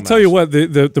of muscle. I'll tell you what,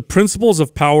 the principles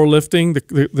of powerlifting,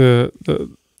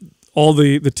 all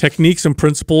the techniques and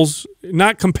principles,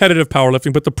 not competitive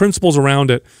powerlifting, but the principles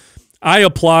around it, I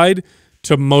applied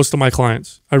to most of my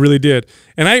clients. I really did.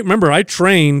 And I remember I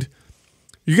trained,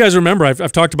 you guys remember,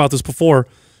 I've talked about this before,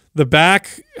 the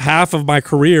back half of my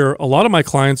career, a lot of my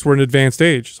clients were in advanced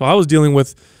age. So I was dealing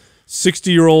with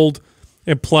 60-year-old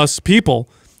and plus people.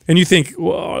 And you think,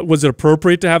 well, was it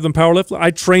appropriate to have them powerlift?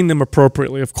 I trained them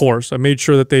appropriately, of course. I made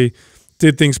sure that they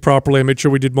did things properly. I made sure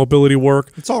we did mobility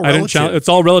work. It's all relative. It's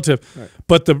all relative. Right.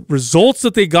 But the results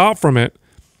that they got from it,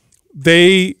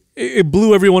 it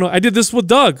blew everyone up. I did this with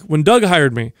Doug when Doug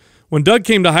hired me. When Doug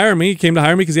came to hire me, he came to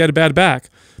hire me because he had a bad back.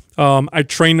 I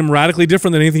trained him radically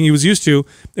different than anything he was used to,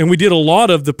 and we did a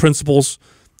lot of the principles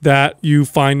that you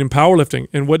find in powerlifting.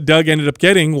 And what Doug ended up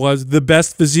getting was the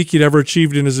best physique he'd ever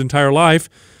achieved in his entire life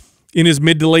in his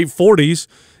mid to late 40s,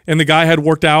 and the guy had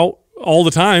worked out all the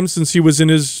time since he was in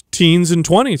his teens and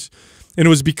 20s. And it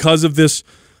was because of this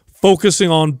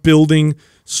focusing on building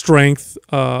strength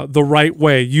the right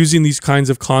way, using these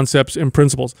kinds of concepts and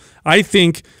principles. I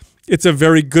think it's a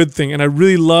very good thing, and I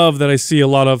really love that I see a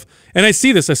lot of, and I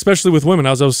see this especially with women,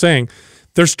 as I was saying,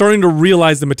 they're starting to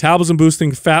realize the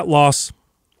metabolism-boosting fat loss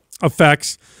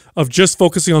effects of just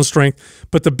focusing on strength.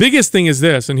 But the biggest thing is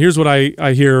this, and here's what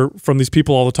I hear from these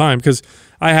people all the time, because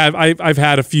I've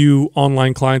had a few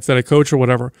online clients that I coach or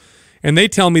whatever, and they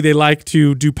tell me they like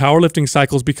to do powerlifting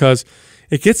cycles because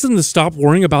it gets them to stop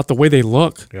worrying about the way they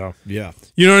look. Yeah.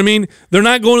 You know what I mean? They're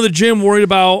not going to the gym worried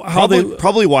about how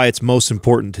probably why it's most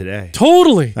important today.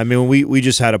 Totally. I mean, we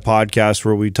just had a podcast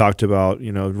where we talked about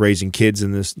raising kids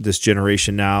in this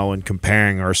generation now and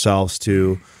comparing ourselves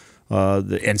to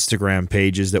the Instagram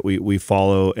pages that we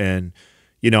follow, and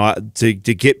to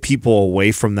get people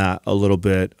away from that a little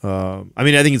bit. I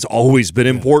mean, I think it's always been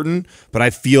important, but I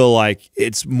feel like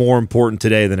it's more important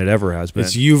today than it ever has been.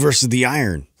 It's you versus the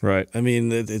iron. Right. I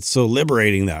mean, it's so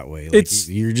liberating that way. Like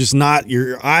you're just not,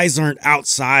 your eyes aren't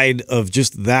outside of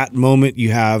just that moment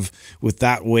you have with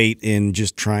that weight and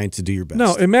just trying to do your best.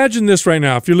 No, imagine this right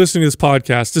now. If you're listening to this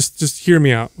podcast, just hear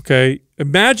me out, okay?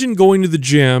 Imagine going to the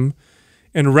gym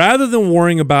and rather than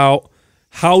worrying about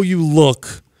how you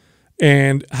look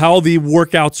and how the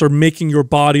workouts are making your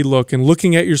body look and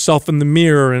looking at yourself in the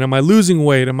mirror and am I losing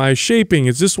weight? Am I shaping?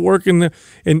 Is this working?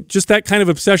 And just that kind of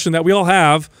obsession that we all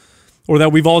have or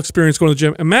that we've all experienced going to the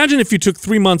gym. Imagine if you took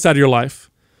 3 months out of your life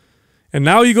and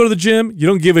now you go to the gym, you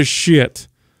don't give a shit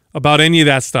about any of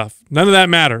that stuff. None of that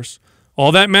matters.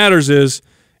 All that matters is,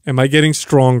 am I getting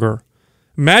stronger?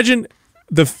 Imagine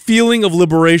the feeling of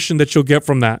liberation that you'll get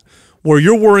from that, where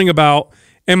you're worrying about,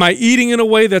 am I eating in a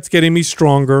way that's getting me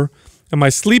stronger? Am I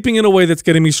sleeping in a way that's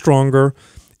getting me stronger?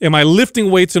 Am I lifting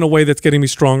weights in a way that's getting me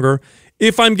stronger?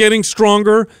 If I'm getting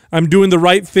stronger, I'm doing the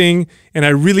right thing, and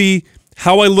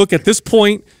how I look at this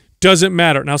point doesn't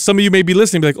matter. Now, some of you may be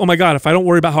listening and be like, oh my God, if I don't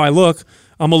worry about how I look,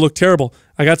 I'm going to look terrible.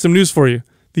 I got some news for you.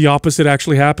 The opposite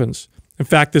actually happens. In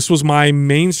fact, this was my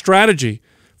main strategy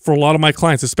for a lot of my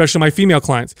clients, especially my female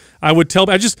clients.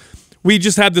 We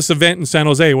just had this event in San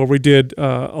Jose where we did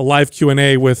a live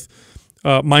Q&A with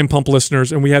Mind Pump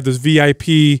listeners, and we had this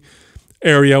VIP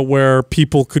area where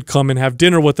people could come and have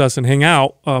dinner with us and hang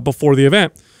out before the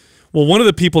event. Well, one of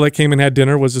the people that came and had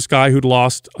dinner was this guy who'd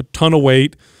lost a ton of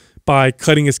weight by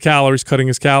cutting his calories.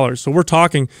 So we're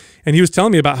talking, and he was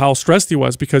telling me about how stressed he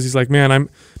was because he's like, man, I'm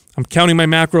counting my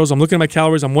macros, I'm looking at my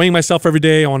calories, I'm weighing myself every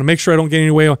day, I want to make sure I don't gain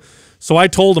any weight. So I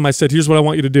told him, I said, here's what I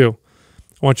want you to do.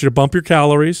 I want you to bump your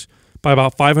calories by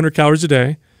about 500 calories a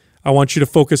day. I want you to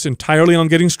focus entirely on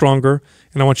getting stronger,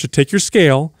 and I want you to take your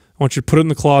scale, I want you to put it in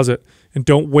the closet, and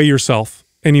don't weigh yourself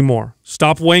anymore.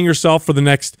 Stop weighing yourself for the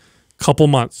next couple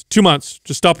months, 2 months.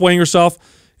 Just stop weighing yourself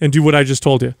and do what I just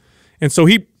told you. And so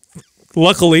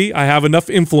luckily, I have enough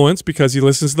influence because he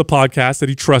listens to the podcast that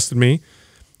he trusted me.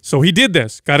 So he did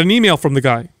this, got an email from the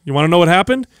guy. You want to know what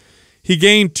happened? He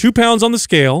gained 2 pounds on the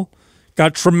scale,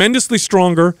 got tremendously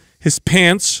stronger, his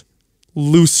pants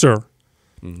looser.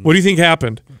 What do you think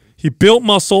happened? He built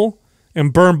muscle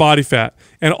and burned body fat.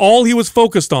 And all he was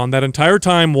focused on that entire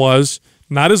time was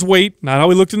not his weight, not how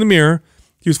he looked in the mirror.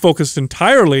 He was focused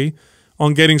entirely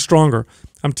on getting stronger.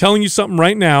 I'm telling you something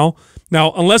right now.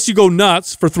 Now, unless you go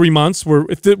nuts for 3 months,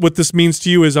 what this means to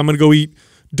you is I'm going to go eat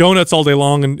donuts all day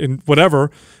long and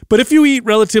whatever. But if you eat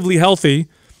relatively healthy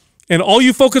and all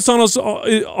you focus on is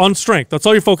on strength, that's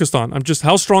all you're focused on. I'm just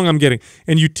how strong I'm getting.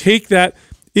 And you take that,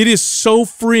 it is so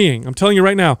freeing. I'm telling you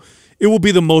right now, it will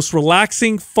be the most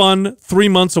relaxing, fun 3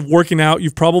 months of working out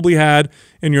you've probably had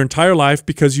in your entire life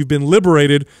because you've been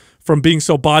liberated from being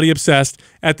so body obsessed.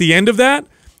 At the end of that,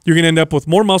 you're going to end up with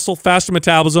more muscle, faster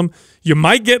metabolism. You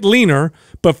might get leaner,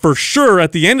 but for sure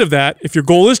at the end of that, if your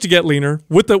goal is to get leaner,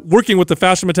 working with the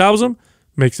faster metabolism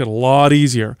makes it a lot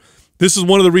easier. This is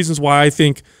one of the reasons why I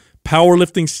think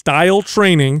powerlifting style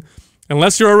training,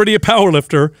 unless you're already a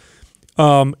powerlifter,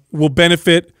 will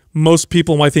benefit most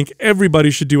people. And I think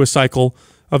everybody should do a cycle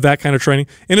of that kind of training.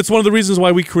 And it's one of the reasons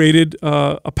why we created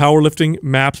a powerlifting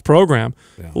MAPS program.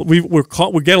 Yeah.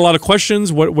 We get a lot of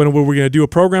questions. When we're going to do a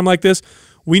program like this?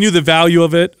 We knew the value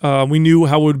of it. We knew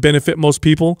how it would benefit most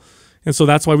people. And so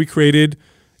that's why we created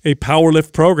a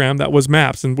powerlift program that was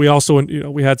MAPS. And we also,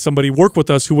 we had somebody work with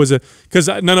us who was because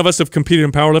none of us have competed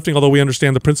in powerlifting, although we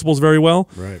understand the principles very well.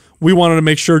 Right. We wanted to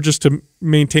make sure just to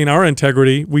maintain our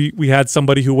integrity, we had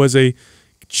somebody who was a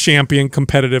champion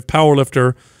competitive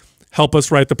powerlifter help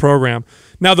us write the program.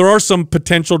 Now, there are some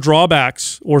potential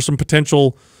drawbacks or some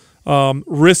potential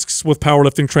risks with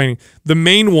powerlifting training. The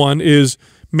main one is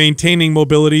maintaining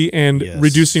mobility and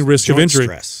reducing risk of injury.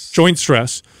 Joint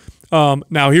stress.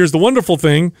 Now, here's the wonderful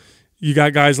thing. You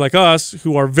got guys like us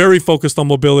who are very focused on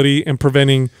mobility and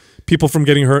preventing people from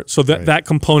getting hurt. So that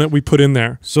component we put in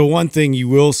there. So one thing you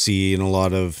will see in a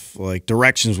lot of like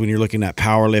directions when you're looking at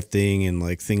powerlifting and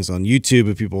like things on YouTube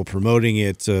and people promoting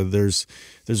it, there's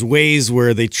ways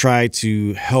where they try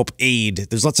to help aid.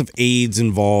 There's lots of aids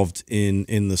involved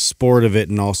in the sport of it,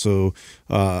 and also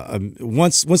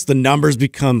once the numbers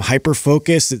become hyper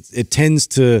focused, it tends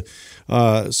to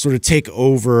sort of take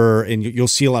over, and you'll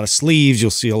see a lot of sleeves.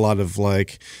 You'll see a lot of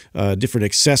like different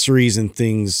accessories and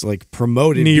things like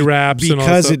promoted knee wraps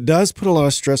because it does put a lot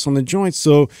of stress on the joints.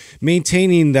 So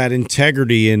maintaining that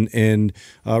integrity and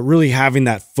really having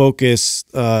that focus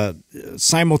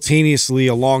simultaneously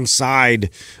alongside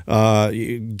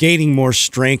gaining more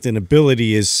strength and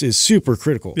ability is super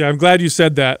critical. Yeah, I'm glad you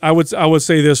said that. I would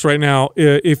say this right now.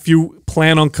 If you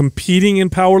plan on competing in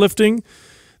powerlifting,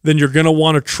 then you're going to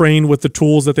want to train with the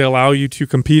tools that they allow you to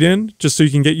compete in, just so you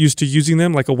can get used to using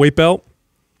them, like a weight belt.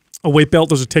 A weight belt,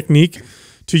 there's a technique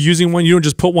to using one. You don't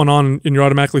just put one on and you're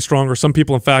automatically stronger. Some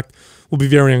people, in fact, will be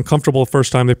very uncomfortable the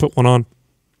first time they put one on.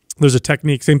 There's a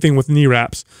technique. Same thing with knee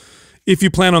wraps. If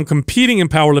you plan on competing in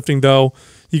powerlifting, though,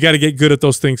 you got to get good at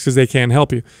those things because they can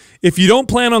help you. If you don't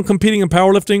plan on competing in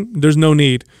powerlifting, there's no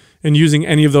need in using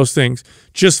any of those things.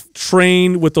 Just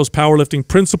train with those powerlifting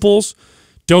principles.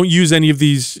 Don't use any of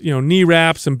these, knee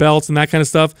wraps and belts and that kind of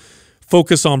stuff.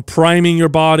 Focus on priming your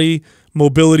body,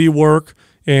 mobility work,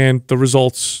 and the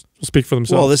results will speak for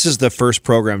themselves. Well, this is the first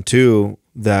program, too,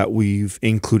 that we've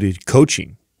included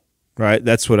coaching, right?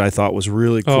 That's what I thought was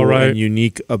really cool and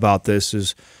unique about this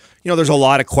is, there's a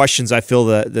lot of questions I feel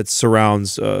that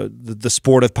surrounds the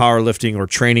sport of powerlifting or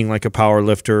training like a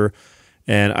powerlifter.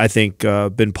 And I think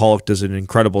Ben Pollock does an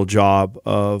incredible job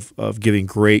of giving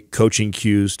great coaching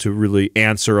cues to really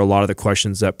answer a lot of the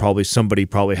questions that somebody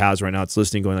has right now. It's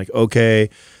listening going like, okay,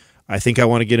 I think I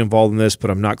want to get involved in this, but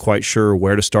I'm not quite sure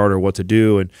where to start or what to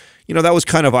do. And, that was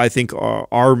kind of, I think,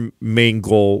 our main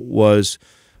goal was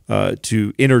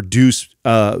to introduce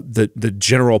the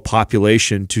general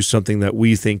population to something that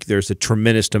we think there's a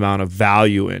tremendous amount of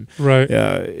value in. Right.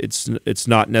 It's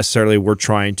not necessarily we're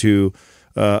trying to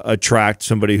attract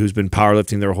somebody who's been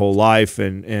powerlifting their whole life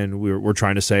and we're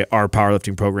trying to say our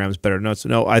powerlifting program is better than us.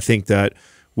 No, I think that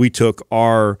we took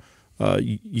our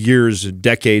years and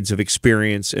decades of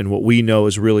experience and what we know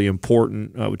is really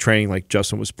important with training, like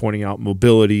Justin was pointing out,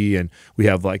 mobility, and we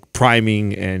have like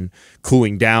priming and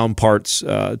cooling down parts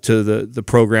to the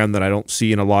program that I don't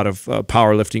see in a lot of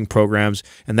powerlifting programs,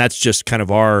 and that's just kind of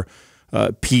our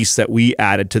piece that we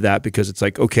added to that because it's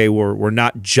like, okay, we're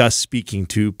not just speaking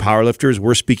to powerlifters,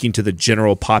 we're speaking to the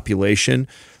general population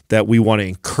that we want to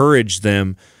encourage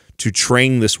them to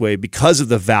train this way because of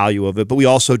the value of it, but we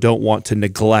also don't want to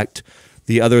neglect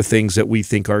the other things that we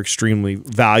think are extremely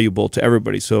valuable to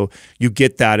everybody. So you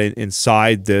get that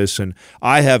inside this, and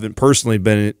I haven't personally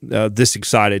been this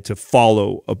excited to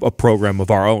follow a program of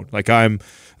our own. Like I'm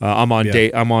on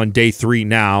day 3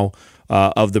 now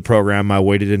of the program. I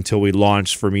waited until we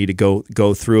launched for me to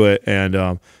go through it, and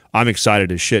I'm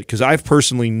excited as shit because I've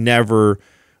personally never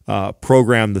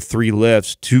programmed the 3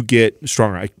 lifts to get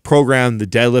stronger. I programmed the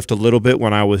deadlift a little bit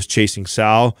when I was chasing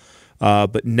Sal,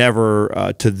 but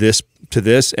never to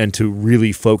this and to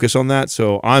really focus on that.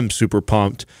 So I'm super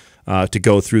pumped to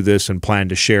go through this and plan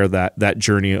to share that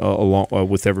journey along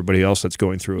with everybody else that's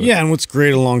going through it. Yeah, and what's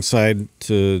great alongside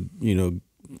to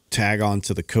tag on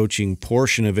to the coaching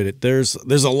portion of it, there's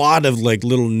a lot of like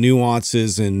little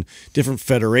nuances and different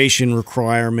federation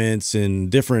requirements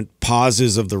and different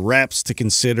pauses of the reps to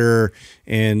consider,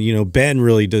 and Ben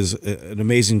really does an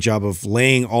amazing job of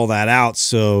laying all that out,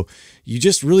 so you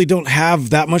just really don't have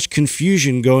that much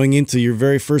confusion going into your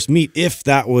very first meet if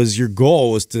that was your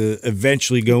goal, was to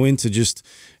eventually go into just,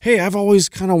 hey, I've always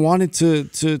kind of wanted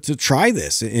to try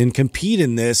this and compete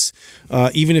in this,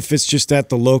 even if it's just at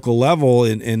the local level,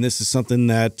 and this is something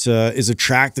that is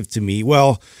attractive to me.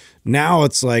 Well, now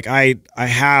it's like I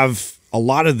have a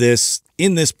lot of this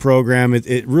in this program.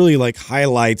 It really like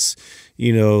highlights,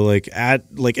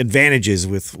 like advantages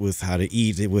with how to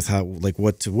eat, with how like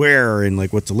what to wear and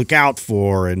like what to look out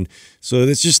for, and so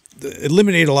it's just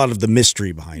eliminate a lot of the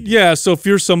mystery behind it. Yeah, so if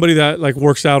you're somebody that like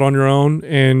works out on your own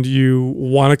and you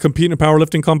want to compete in a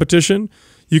powerlifting competition,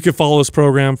 you can follow this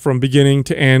program from beginning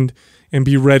to end and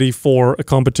be ready for a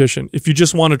competition. If you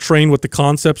just want to train with the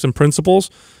concepts and principles,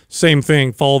 same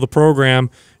thing, follow the program.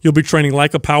 You'll be training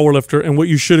like a powerlifter, and what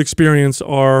you should experience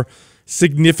are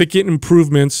significant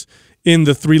improvements in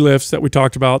the 3 lifts that we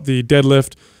talked about, the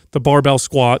deadlift, the barbell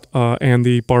squat, and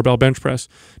the barbell bench press.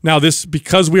 Now this,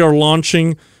 because we are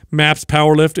launching MAPS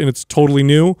Powerlift and it's totally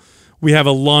new, we have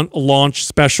a launch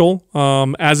special.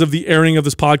 As of the airing of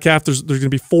this podcast, there's going to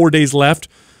be 4 days left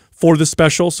for this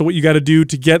special. So what you got to do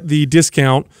to get the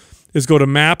discount is go to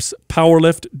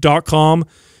mapspowerlift.com,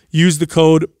 use the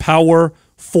code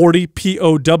POWER40,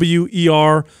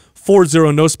 POWER40,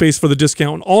 no space for the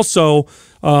discount. And also,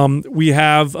 we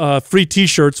have free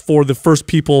t-shirts for the first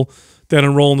people that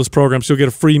enroll in this program. So you'll get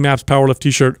a free MAPS Powerlift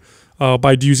t-shirt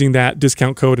by using that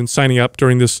discount code and signing up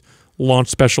during this launch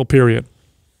special period.